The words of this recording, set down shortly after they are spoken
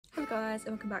guys,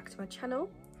 and welcome back to my channel.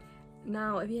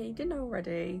 Now, if you didn't know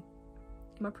already,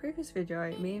 in my previous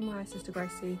video, me and my sister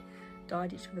Gracie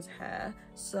dyed each other's hair.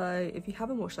 So if you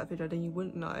haven't watched that video, then you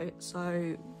wouldn't know.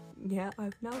 So yeah,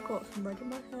 I've now got some red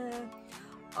in my hair.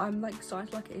 I'm like starting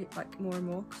to like it like more and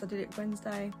more because I did it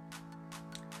Wednesday,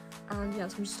 and yeah,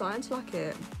 so I'm just starting to like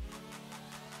it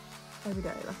every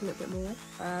day, like a little bit more.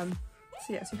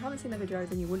 So yeah, so if you haven't seen that video,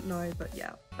 then you wouldn't know. But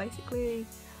yeah, basically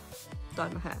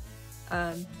dyed my hair.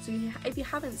 So if you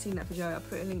haven't seen that video, I'll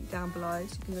put a link down below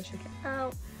so you can go check it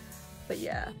out. But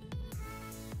yeah,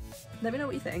 let me know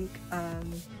what you think.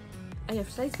 And yeah,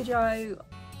 for today's video,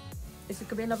 it's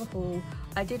gonna be another haul.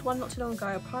 I did one not too long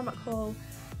ago, a Primark haul.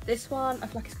 This one I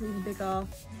feel like it's gonna be even bigger.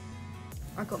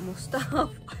 I got more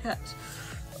stuff.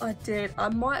 I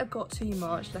might have got too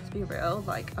much, let's be real.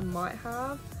 Like, I might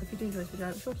have. If you do enjoy this video,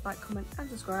 make sure to like, comment and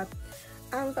subscribe.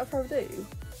 And without further ado,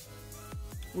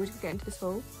 we're just gonna get into this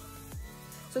haul.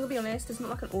 So I'm gonna be honest, it's not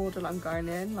like an order that I'm going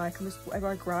in. Like, I'm just, whatever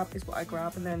I grab is what I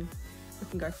grab, and then we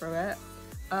can go through it.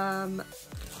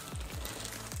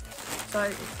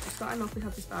 So starting off, we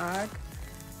have this bag.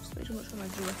 Just make sure I'm not trying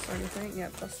to dress or anything. Yeah,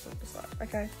 that's not this bag.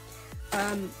 Okay.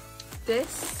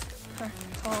 This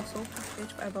parcel,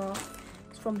 package, whatever.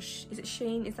 It's from, is it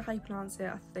SHEIN? Is that how you pronounce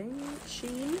it? I think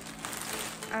SHEIN.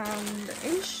 And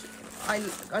I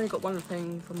only got one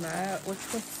thing from there,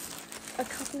 which was a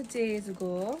couple of days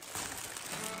ago.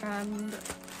 And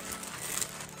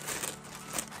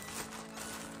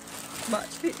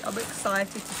I'm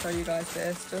excited to show you guys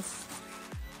this. Just,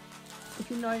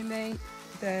 if you know me,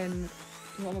 then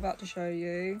what I'm about to show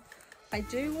you. I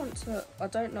don't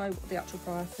know what the actual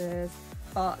price is,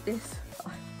 but this,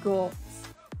 I've got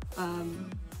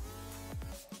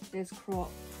this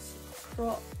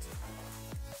cropped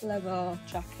leather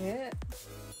jacket.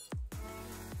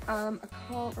 I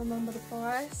can't remember the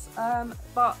price,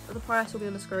 but the price will be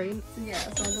on the screen. So yeah,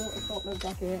 so I bought a cropped leather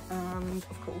jacket, and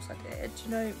of course I did.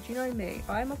 Do you know me?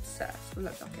 I'm obsessed with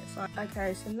leather jackets.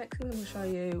 Okay, so the next thing I'm going to show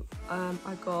you,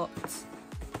 I got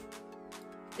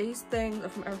these things are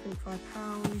from everything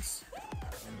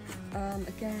 £5.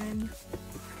 Again,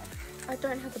 I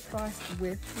don't have the price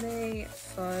with me,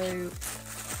 so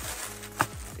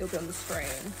it'll be on the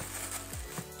screen.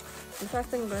 The first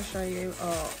thing I'm going to show you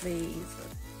are these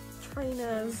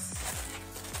trainers.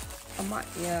 I'm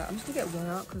just gonna get one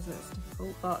out because it's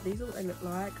difficult, but these are what they look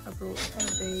like. I brought some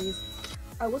of these.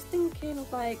 I was thinking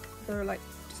of like, they're like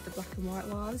just the black and white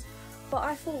ones, but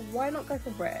I thought, why not go for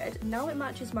red? Now it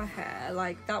matches my hair.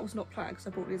 Like, that was not planned because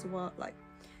I bought these a while, like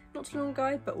not too long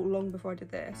ago, but long before I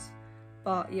did this.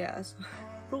 But yeah, so I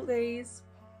brought these.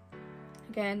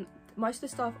 Again, most of the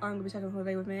stuff I'm gonna be taking on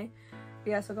holiday with me.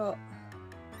 But yeah, so I got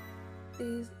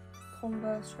these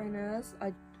Converse trainers.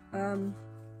 And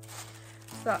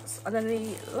then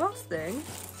the last thing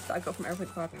that I got from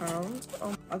everything £5,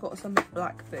 I got some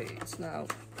black boots. Now,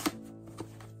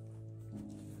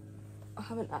 I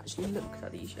haven't actually looked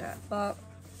at these yet, but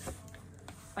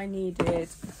I needed,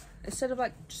 instead of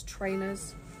like just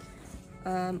trainers,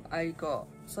 I got,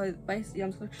 so basically I'm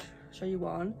just going to show you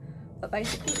one, but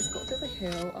basically it's got a bit of a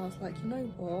heel. I was like, you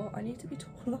know what, I need to be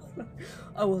taller.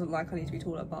 I wasn't like I need to be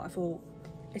taller, but I thought,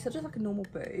 instead of just like a normal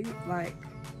boot, like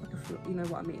a, you know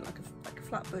what I mean, like a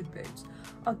flat boot boots,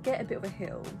 I'll get a bit of a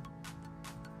heel.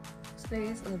 So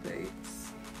these are the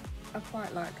boots. I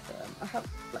quite like them. I have,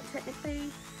 like,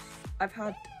 technically I've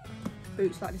had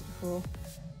boots like this before,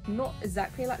 not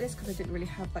exactly like this because I didn't really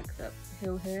have like the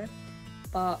heel here,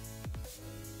 but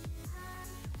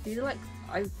these are like,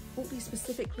 I bought these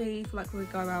specifically for like when we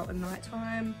go out at night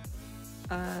time.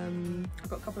 I've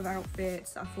got a couple of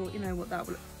outfits. I thought, you know what, that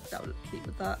would look cute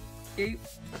with that. Cute.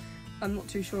 I'm not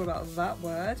too sure about that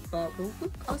word, but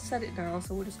I'll set it now,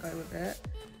 so we'll just go with it.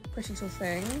 Pretty little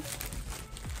thing.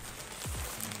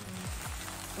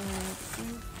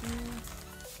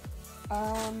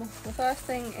 The first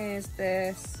thing is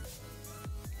this.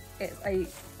 It's a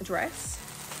dress,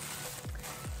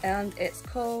 and it's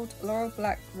called Laurel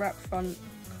Black Wrap Front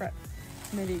Crepe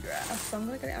Midi Dress. So I'm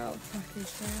gonna get it out of the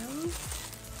package now.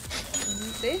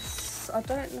 This, I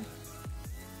don't know.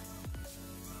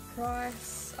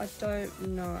 Price, I don't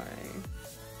know.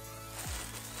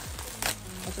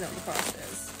 I don't know what the price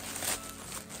is.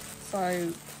 So,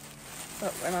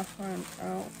 but when I find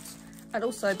out. And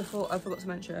also, before I forgot to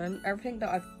mention, everything that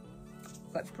I've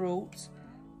like brought,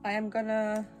 I am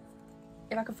gonna,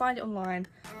 if I can find it online,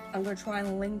 I'm gonna try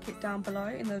and link it down below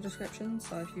in the description.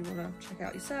 So if you wanna check it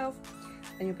out yourself,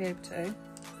 then you'll be able to.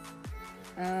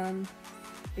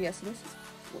 But yeah, so this is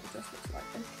what the dress looks like.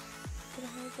 Did I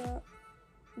have that?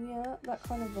 Yeah, that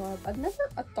kind of vibe.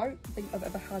 I don't think I've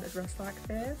ever had a dress like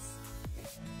this.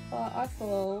 But I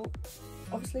thought,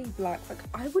 obviously black, like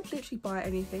I would literally buy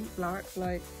anything black.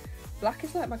 Like black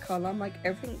is like my colour. I'm like,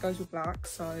 everything goes with black,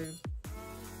 so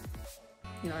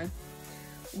you know,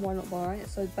 why not buy it?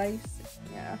 So base,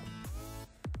 yeah.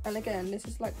 And again, this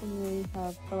is like when we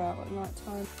go out at night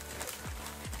time.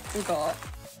 We got,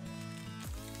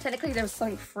 technically there was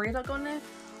something free that I got in there.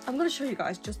 I'm going to show you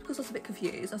guys just because I was a bit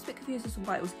confused. I was a bit confused as to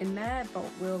why it was in there, but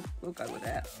we'll go with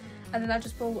it. And then I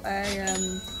just bought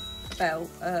a belt,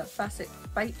 a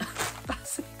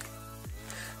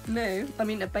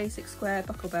basic square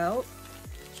buckle belt,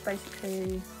 which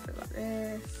basically looks like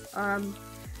this.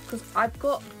 Because I've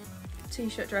got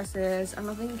t-shirt dresses, and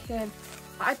I'm thinking,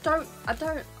 I don't.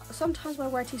 Sometimes when I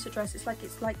wear a t-shirt dress, it's like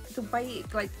the way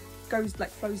it like goes, like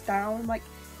flows down, like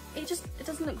it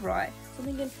doesn't look right. So I'm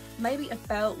thinking maybe a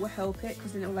belt will help it,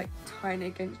 because then it'll like tighten it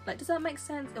against, like, does that make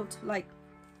sense? It'll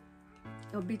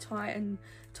be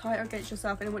tighter against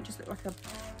yourself, and it won't just look like a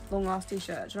long ass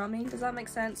t-shirt. Do you know what I mean? Does that make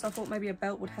sense? So I thought maybe a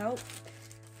belt would help.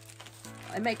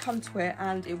 I may come to it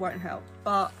and it won't help,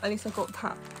 but at least I got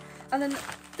that. And then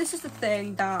this is the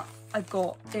thing that I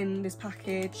got in this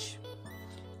package.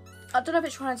 I don't know if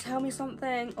it's trying to tell me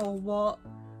something or what,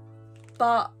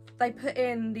 but they put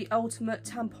in the ultimate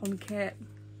tampon kit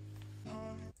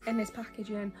in this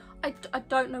packaging. I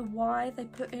don't know why they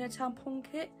put in a tampon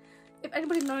kit. If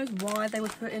anybody knows why they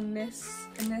would put in this,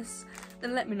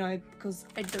 then let me know, because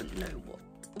I don't know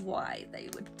why they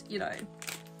would, you know,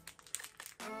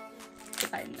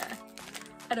 put that in there.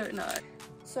 I don't know.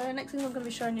 So the next thing I'm going to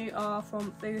be showing you are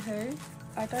from BOOHOO.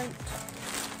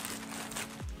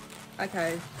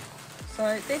 Okay,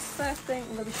 so this first thing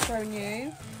I'm going to be showing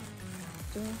you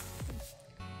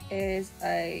is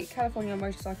a California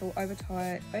motorcycle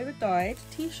over-dyed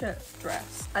t-shirt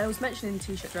dress. I was mentioning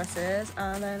t-shirt dresses,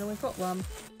 and then we've got one.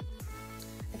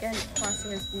 Again,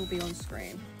 prices will be on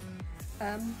screen.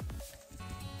 So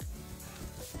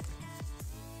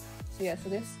yeah, so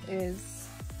this is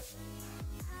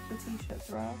the t-shirt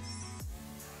dress.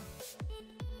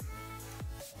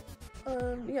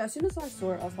 Yeah, as soon as I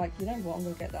saw it, I was like, you know what, I'm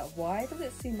gonna get that. Why does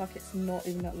it seem like it's not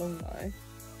even that long though?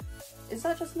 Is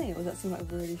that just me, or does that seem like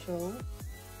really short?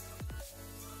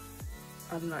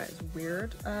 I don't know, it's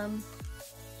weird. I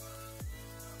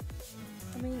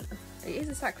mean, it is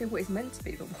exactly what it's meant to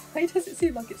be, but why does it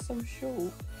seem like it's so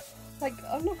short? Like,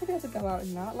 I'm not gonna be able to go out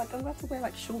in that. Like, I'm gonna have to wear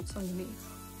like shorts underneath.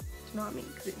 Do you know what I mean?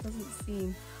 Because it doesn't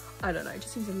seem, I don't know, it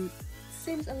just seems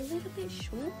a little bit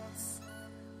short.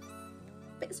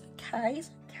 But it's okay, it's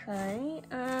okay.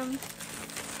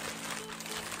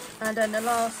 And then the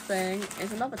last thing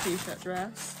is another t-shirt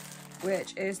dress,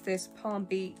 which is this Palm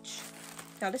Beach.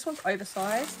 Now this one's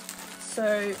oversized,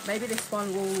 so maybe this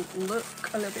one will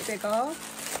look a little bit bigger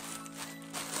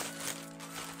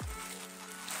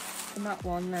than that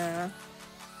one there.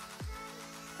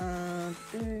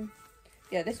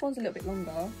 Yeah, this one's a little bit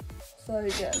longer. So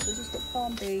yeah, so it's just got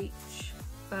Palm Beach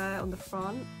there on the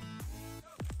front,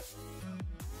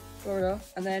 Florida,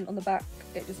 and then on the back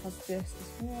it just has this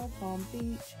here, Palm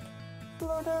Beach,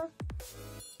 Florida.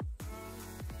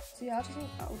 So yeah, I just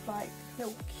thought that was like a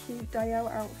little cute day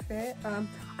out outfit. I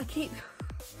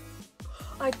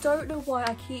don't know why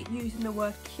I keep using the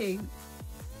word cute.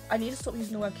 I need to stop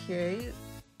using the word cute.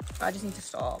 I just need to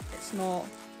stop. It's not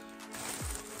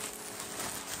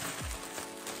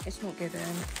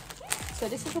giving. So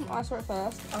this is from ISIF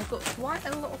first. I've got quite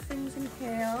a lot of things in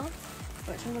here,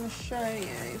 which I'm going to show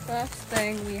you. First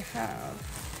thing we have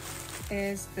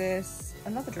is this,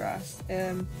 another dress.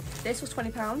 This was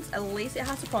 £20. At least it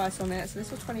has a price on it. So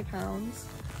this was £20.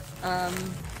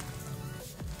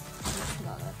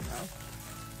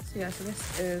 So yeah, so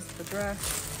this is the dress.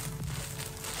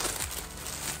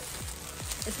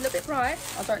 It's a little bit bright.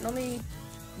 I don't normally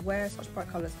wear such bright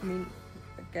colours. I mean,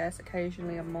 I guess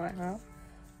occasionally I might have.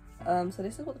 So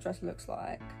this is what the dress looks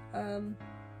like. I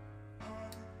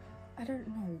don't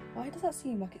know, why does that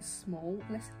seem like it's small?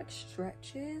 Unless it like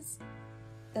stretches,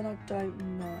 then I don't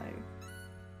know.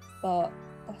 But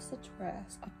that's the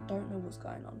dress. I don't know what's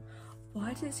going on.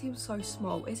 Why does it seem so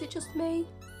small? Is it just me?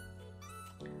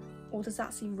 Or does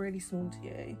that seem really small to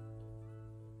you?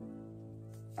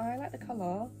 I like the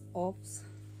colour, obs.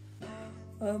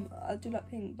 I do like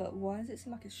pink, but why does it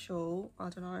seem like it's short? I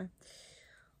don't know.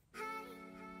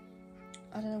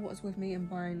 I don't know what's with me in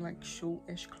buying like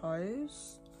short-ish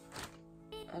clothes.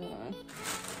 I don't know.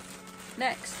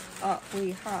 Next up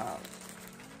we have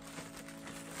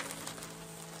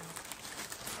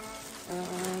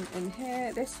in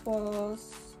here, this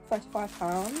was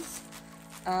 £35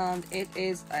 and it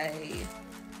is a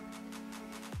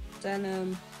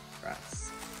denim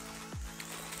dress.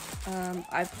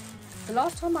 The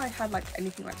last time I had like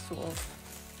anything like sort of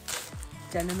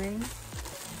deniming,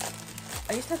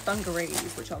 I used to have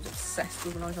dungarees, which I was obsessed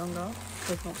with when I was younger.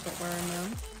 Could not stop wearing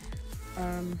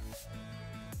them.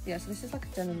 Yeah, so this is like a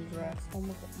denim dress. Oh my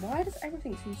god, why does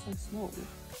everything seem so small?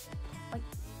 Like,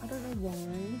 I don't know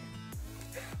why,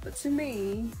 but to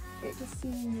me, it just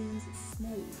seems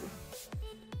small.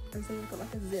 And so you've got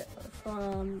like a zip at the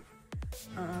front,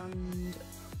 and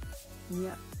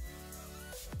yeah.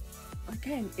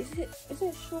 Again, is it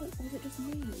short or is it just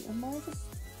me? Am I just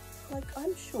like,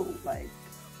 I'm short, like,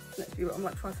 let's be real, I'm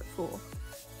like 5'4",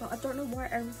 but I don't know why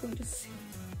everything just seems.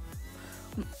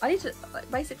 I need to, like,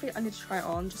 basically I need to try it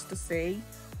on just to see.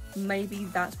 Maybe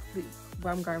that's probably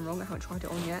where I'm going wrong. I haven't tried it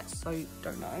on yet, so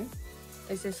don't know.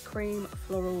 Is this cream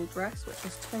floral dress, which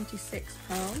is £26.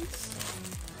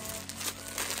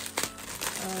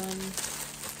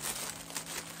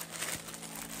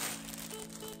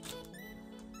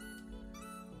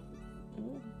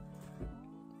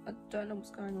 I don't know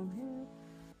what's going on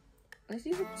here.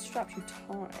 These are the straps you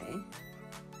tie.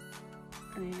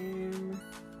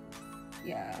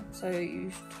 Yeah, so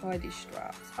you tie these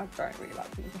straps. I don't really like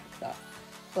things like that,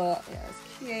 but yeah, it's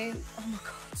cute. Oh my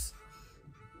god.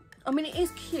 I mean, it is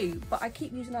cute, but I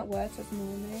keep using that word, so it's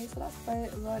annoying me. So that's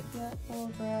great. Like, yeah, floral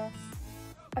dress.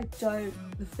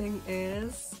 The thing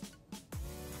is,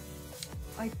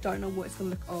 I don't know what it's gonna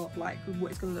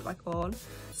look like on.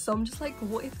 So I'm just like,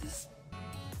 what if this?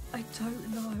 I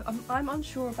don't know. I'm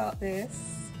unsure about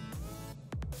this.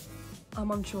 I'm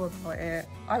unsure about it.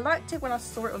 I liked it when I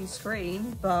saw it on the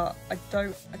screen, but I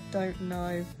don't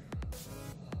know.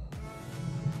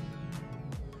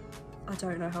 I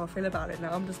don't know how I feel about it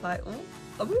now. I'm just like, oh,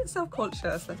 I'm a bit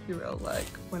self-conscious, let's be real, like,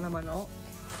 when am I not?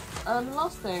 The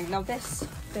last thing, now this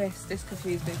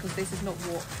confused me because this does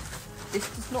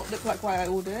not look like what I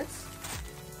ordered.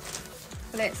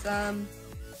 But it's a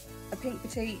pink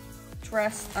petite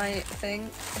dress, I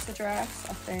think. It's a dress,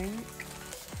 I think.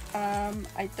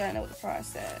 I don't know what the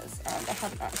price is, and I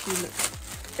haven't actually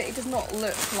looked, but it does not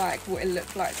look like what it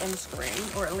looked like on the screen,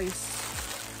 or at least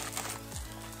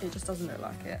it just doesn't look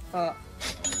like it. But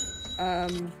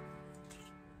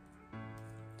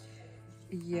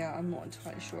yeah, I'm not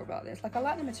entirely sure about this. Like, I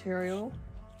like the material,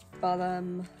 but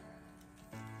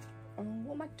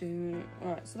what am I doing?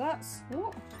 Alright, so that's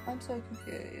what? I'm so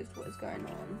confused. What is going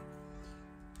on?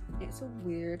 It's a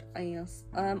weird ass.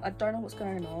 I don't know what's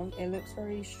going on. It looks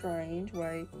very strange.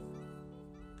 Wait.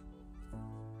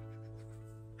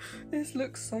 This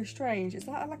looks so strange. Is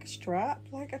that like a strap?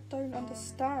 Like, I don't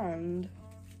understand.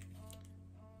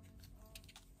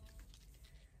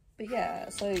 But yeah,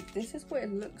 so this is what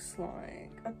it looks like.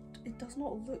 It does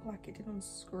not look like it did on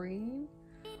screen.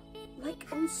 Like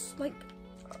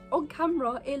on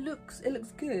camera, it looks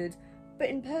good, but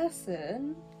in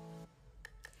person,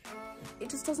 it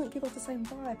just doesn't give off the same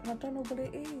vibe, and I don't know what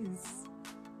it is.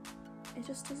 It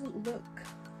just doesn't look.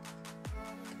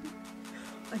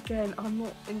 Again, I'm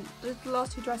not in the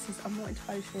last two dresses. I'm not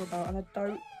entirely sure about, and I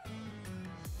don't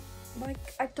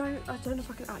know if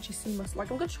I can actually see myself. Like,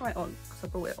 I'm gonna try it on because I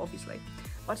brought it, obviously,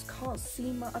 but I just can't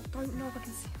see I don't know if I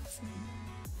can see myself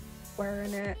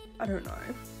wearing it. I don't know.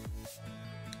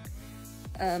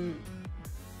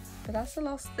 But that's the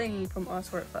last thing from I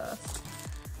Saw It First.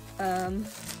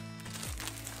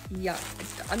 Yeah,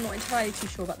 I'm not entirely too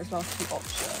sure about these last two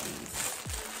options.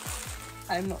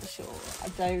 I'm not sure. I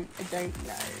don't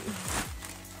know.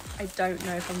 I don't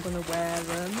know if I'm gonna wear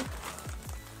them.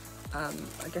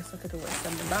 I guess I could always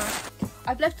send them back.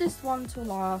 I've left this one to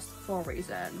last for a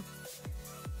reason.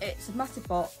 It's a massive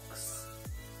box,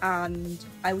 and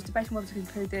I was debating whether to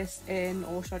include this in,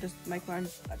 or should I just make my own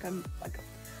like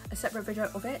a separate video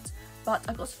of it. But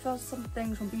I got some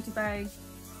things from Beauty Bay,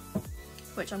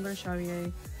 which I'm going to show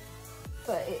you.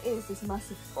 But it is this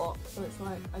massive box, so it's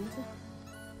like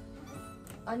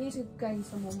I need to gain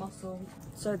some more muscle.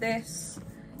 So this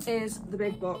is the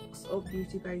big box of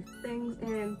Beauty Bay things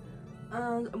in,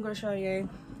 and I'm going to show you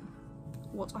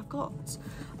what I've got.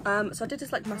 So I did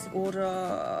this like massive order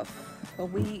a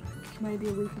week, maybe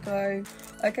a week ago.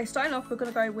 Okay, starting off, we're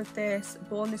going to go with this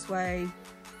Born This Way.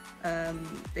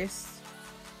 This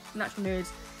Natural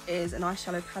Nudes is an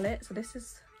eyeshadow palette. So this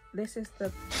is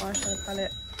the eyeshadow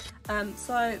palette.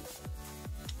 So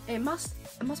it must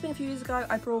have been a few years ago.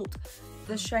 I brought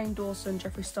the Shane Dawson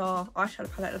Jeffree Star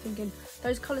eyeshadow palette. I'm thinking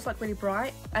those colours like really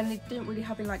bright, and it didn't really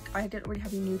have any I didn't really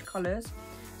have any nude colours.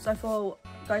 So I thought,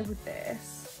 go with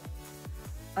this.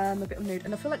 A bit of nude,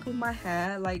 and I feel like with my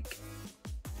hair, like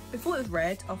before it was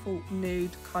red, I thought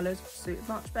nude colours would suit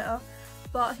much better.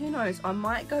 But who knows? I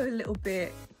might go a little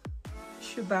bit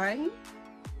shebang.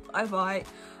 I might.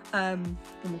 Oh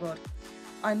my god.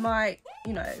 I might,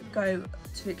 you know, go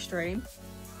to the extreme.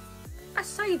 I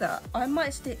say that I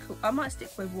might stick with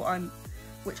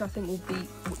which I think will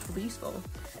be useful.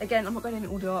 Again, I'm not going in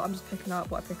order. I'm just picking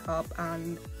up what I pick up,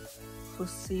 and we'll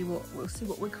see what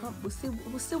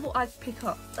I pick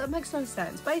up. That makes no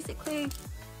sense. Basically,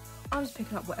 I'm just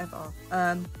picking up whatever.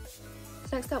 So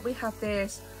next up we have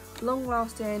this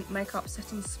long-lasting makeup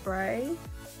setting spray.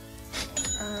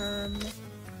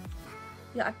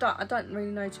 Yeah, I don't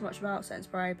really know too much about setting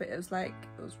spray, but it was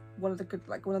one of the good,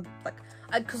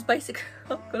 because basically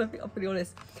I'm gonna be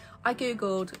honest, I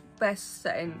googled best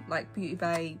setting, like Beauty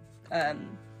Bay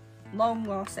long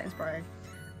last setting spray,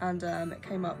 and it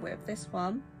came up with this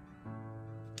one.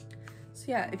 So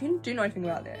yeah, if you do know anything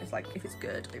about this, like if it's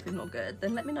good, if it's not good,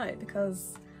 then let me know,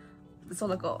 because that's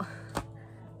all I got.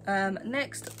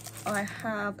 Next I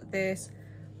have this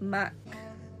MAC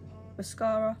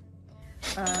mascara,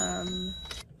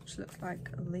 which looks like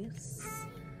this.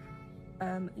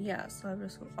 Yeah, so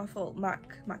I thought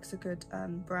MAC's a good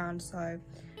brand, so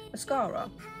mascara.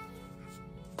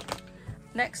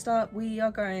 Next up we are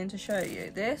going to show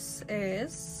you, this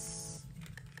is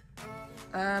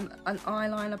an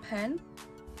eyeliner pen,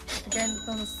 again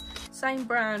from the same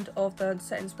brand of the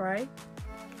setting spray.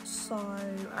 So,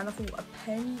 and I thought a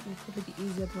pen would probably be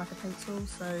easier than like a pencil,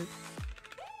 so,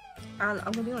 and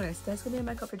I'm gonna be honest, there's gonna be a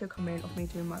makeup video coming of me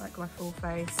doing my full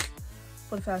face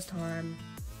for the first time,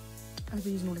 and I'll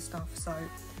be using all this stuff, so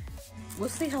we'll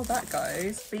see how that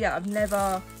goes. But yeah, I've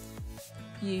never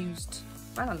used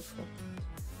eyeliner before,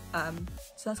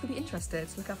 so that's gonna be interesting,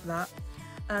 so look out for that.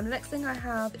 The next thing I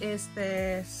have is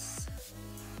this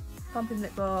pumping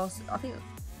lip gloss, I think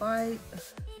by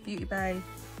Beauty Bay,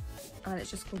 and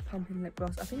it's just called pumping lip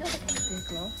gloss. I think that's like a clear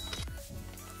gloss.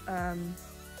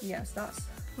 Yeah, so that's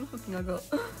the thing I got.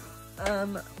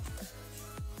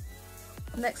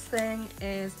 Next thing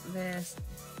is this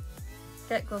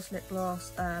Get Gloss lip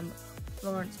gloss,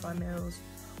 Florence by Mills,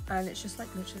 and it's just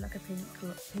like literally like a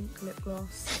pink lip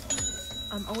gloss.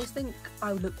 I always think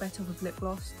I would look better with lip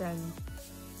gloss than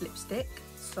lipstick,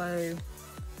 so,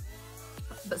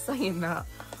 but saying that,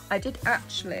 I did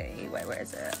actually, where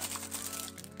is it?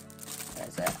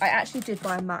 I actually did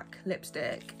buy a MAC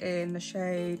lipstick in the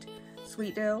shade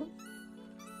Sweet Deal.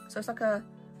 So it's like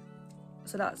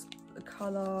so that's the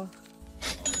colour,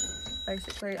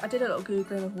 basically. I did a little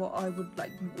googling of what I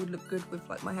would look good with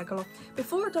like my hair colour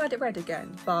before I dyed it red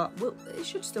again, but it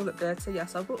should still look good. So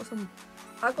yes, I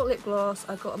got lip gloss,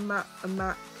 I got a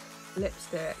MAC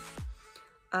lipstick.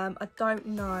 I don't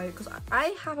know, because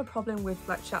I have a problem with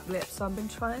like chapped lips, so I've been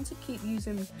trying to keep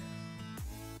using,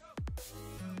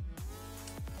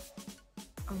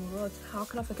 oh my god, how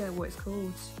can I forget what it's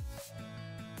called?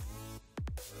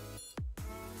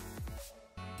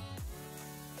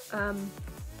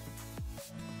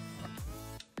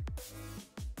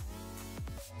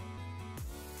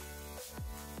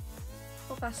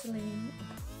 Or Vaseline.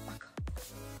 Oh,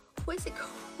 what is it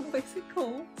called? What is it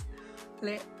called?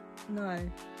 Lip? No.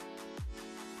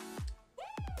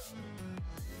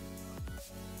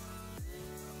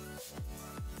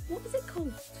 What is it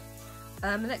called?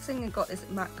 The next thing I got is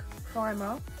MAC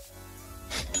primer.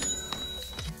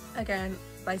 Again,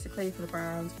 basically for the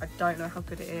brand, I don't know how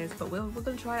good it is, but we're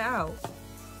gonna try it out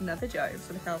in that video,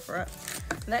 so look out for it.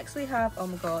 Next we have, oh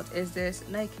my god, is this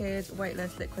Naked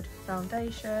Weightless Liquid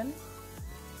Foundation.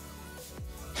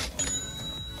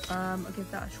 I'll give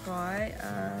that a try,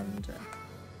 and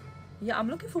yeah, I'm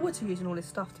looking forward to using all this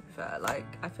stuff, to be fair. Like,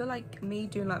 I feel like me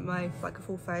doing like my a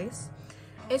full face,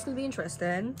 it's gonna be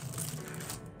interesting.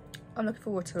 I'm looking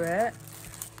forward to it.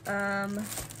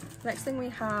 Next thing we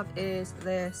have is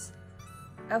this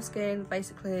Elf Skin,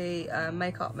 basically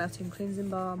makeup melting cleansing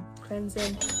balm,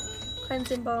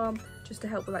 just to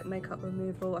help with like makeup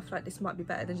removal. I feel like this might be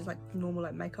better than just like normal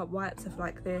like makeup wipes. I feel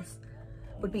like this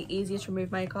would be easier to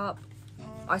remove makeup.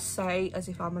 I say as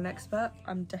if I'm an expert.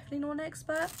 I'm definitely not an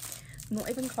expert, not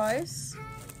even close.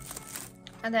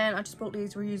 And then I just bought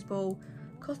these reusable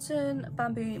cotton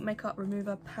bamboo makeup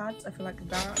remover pads. I feel like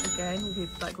that again will be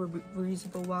like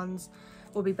reusable ones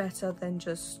will be better than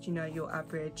just, you know, your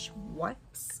average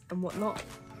wipes and whatnot.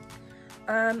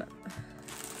 So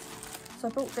I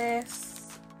bought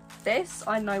this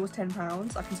I know was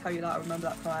 £10. I can tell you that, I remember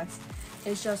that price.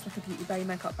 It's just like a Beauty Bay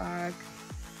makeup bag,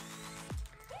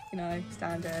 you know,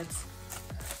 standards.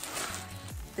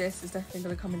 This is definitely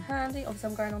going to come in handy. Obviously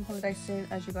I'm going on holiday soon,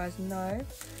 as you guys know.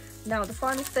 Now the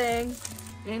final thing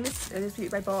in this Beauty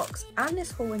Bay box, and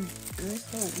this haul,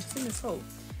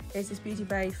 is this Beauty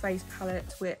Bay face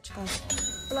palette, which has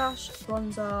blush,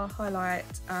 bronzer, highlight,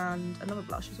 and another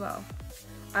blush as well.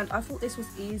 And I thought this was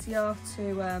easier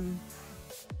to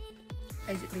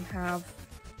basically have,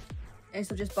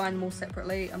 instead of just buying them all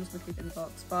separately, I'm just gonna keep it in the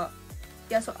box. But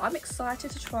yeah, so I'm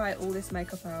excited to try all this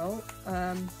makeup out.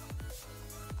 Oh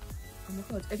my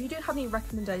god, if you do have any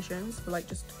recommendations for like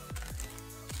just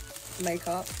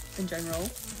makeup in general,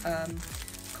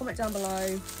 comment down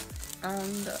below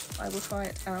and I will try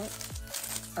it out.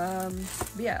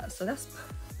 But yeah, so that's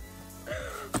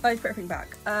I put everything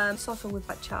back. Starting with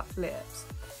like chapped lips.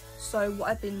 So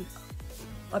what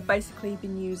I've basically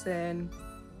been using,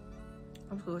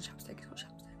 I'm just called chapstick. It's not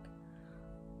chapstick.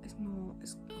 It's not.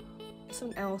 It's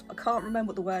something else. But I can't remember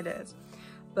what the word is.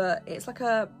 But it's like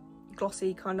a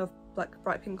glossy kind of like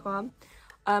bright pink one.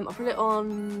 I put it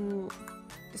on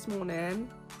this morning,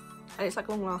 and it's like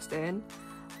long lasting.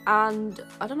 And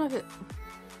I don't know if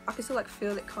I can still like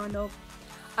feel it kind of.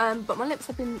 But my lips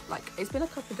have been like, it's been a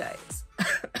couple of days.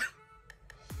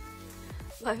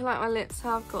 I feel like my lips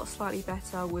have got slightly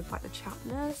better with like the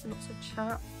chappedness, not so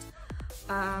chapped.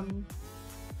 I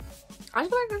just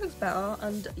feel like it looks better,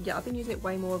 and yeah, I've been using it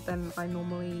way more than I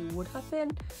normally would have been.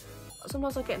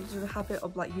 Sometimes I get into the habit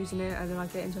of like using it, and then I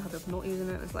get into the habit of not using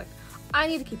it. It's like, I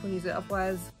need to keep on using it,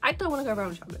 otherwise I don't want to go around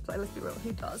with chapped lips. Like, let's be real,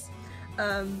 who does?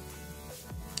 But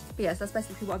yes, that's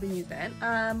basically what I've been using.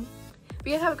 But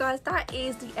yeah, guys, that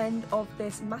is the end of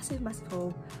this massive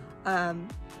haul.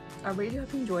 I really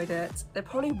hope you enjoyed it. There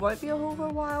probably won't be a haul for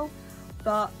a while,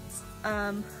 but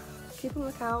keep a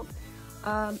lookout.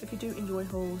 If you do enjoy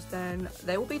hauls, then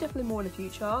there will be definitely more in the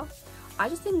future. I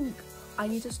just think I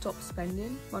need to stop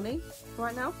spending money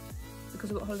right now because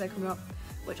we've got a holiday coming up,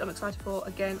 which I'm excited for.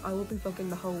 Again, I will be vlogging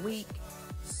the whole week,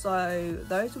 so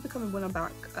those will be coming when I'm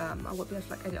back. I won't be able to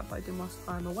like edit uploading whilst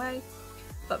I'm away,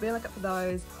 but be on the lookout for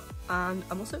those. And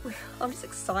I'm just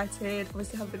excited.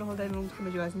 Obviously, I haven't been on holiday in a long time,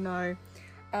 as you guys know,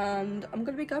 and I'm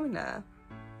gonna be going there,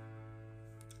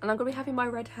 and I'm gonna be having my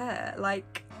red hair.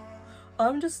 Like,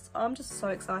 I'm just so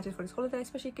excited for this holiday,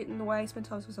 especially getting away, spend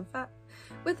time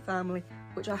with family,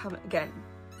 which I haven't. Again,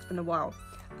 it's been a while.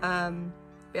 But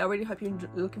yeah, I really hope you're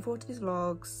looking forward to these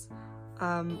vlogs.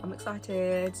 I'm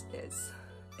excited.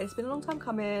 It's been a long time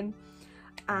coming,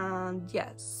 and yeah.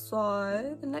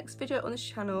 So the next video on this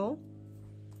channel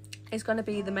is going to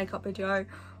be the makeup video,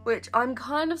 which I'm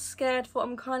kind of scared for,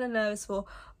 I'm kind of nervous for,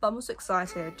 but I'm also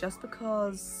excited just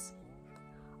because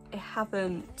I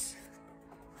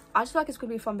just feel like it's going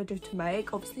to be a fun video to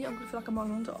make. Obviously, I'm going to feel like I'm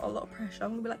under a lot of pressure.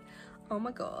 I'm going to be like, oh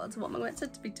my god, what am I meant to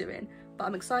be doing? But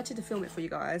I'm excited to film it for you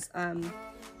guys. And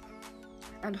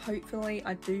hopefully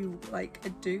I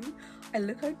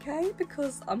look okay,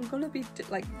 because I'm going to be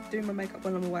like doing my makeup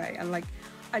when I'm away, and like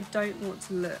I don't want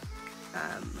to look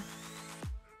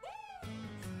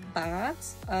bad.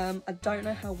 I don't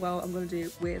know how well I'm going to do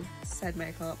with said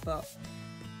makeup, but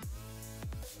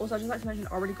also I'd just like to mention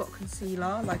I already got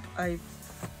concealer. Like, I've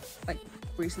like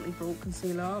recently bought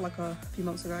concealer like a few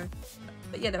months ago.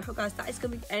 But yeah, there we go, guys, that is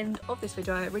going to be the end of this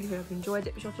video. I really hope you enjoyed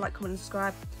it. Be sure to like, comment and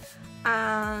subscribe,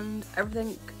 and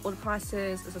everything, all the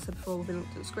prices, as I said before, will be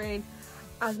linked to the screen,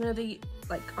 as many of the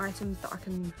like items that I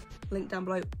can link down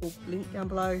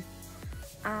below.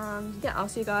 And yeah, I'll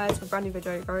see you guys for a brand new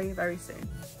video very soon.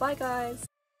 Bye guys.